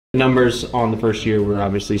The numbers on the first year were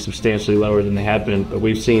obviously substantially lower than they had been, but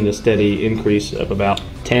we've seen a steady increase of about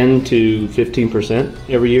 10 to 15%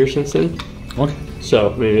 every year since then. Okay.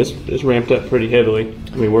 So, I mean, it's ramped up pretty heavily.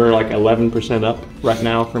 I mean, we're like 11% up right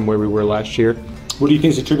now from where we were last year. What do you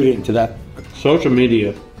think is attributing to that? Social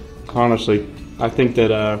media, honestly. I think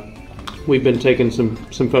that we've been taking some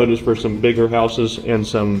photos for some bigger houses and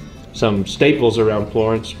some staples around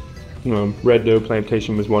Florence. Red Doe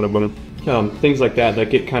Plantation was one of them. Things like that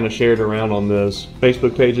get kind of shared around on those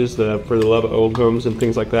Facebook pages for the love of old homes and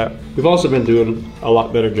things like that. We've also been doing a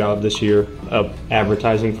lot better job this year of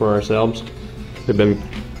advertising for ourselves. We've been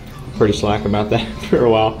pretty slack about that for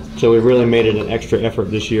a while. So we've really made it an extra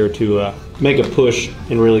effort this year to make a push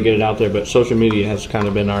and really get it out there. But social media has kind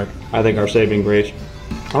of been I think our saving grace.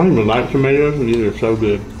 I don't even like tomatoes, and these are so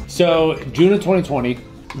good. So June of 2020,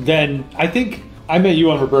 then I think I met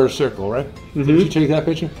you on Roberta's Circle, right? Mm-hmm. Did you take that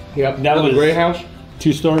picture? Yep. That was the gray house.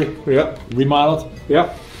 2-story. Yep. Remodeled.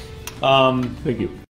 Yep. Thank you.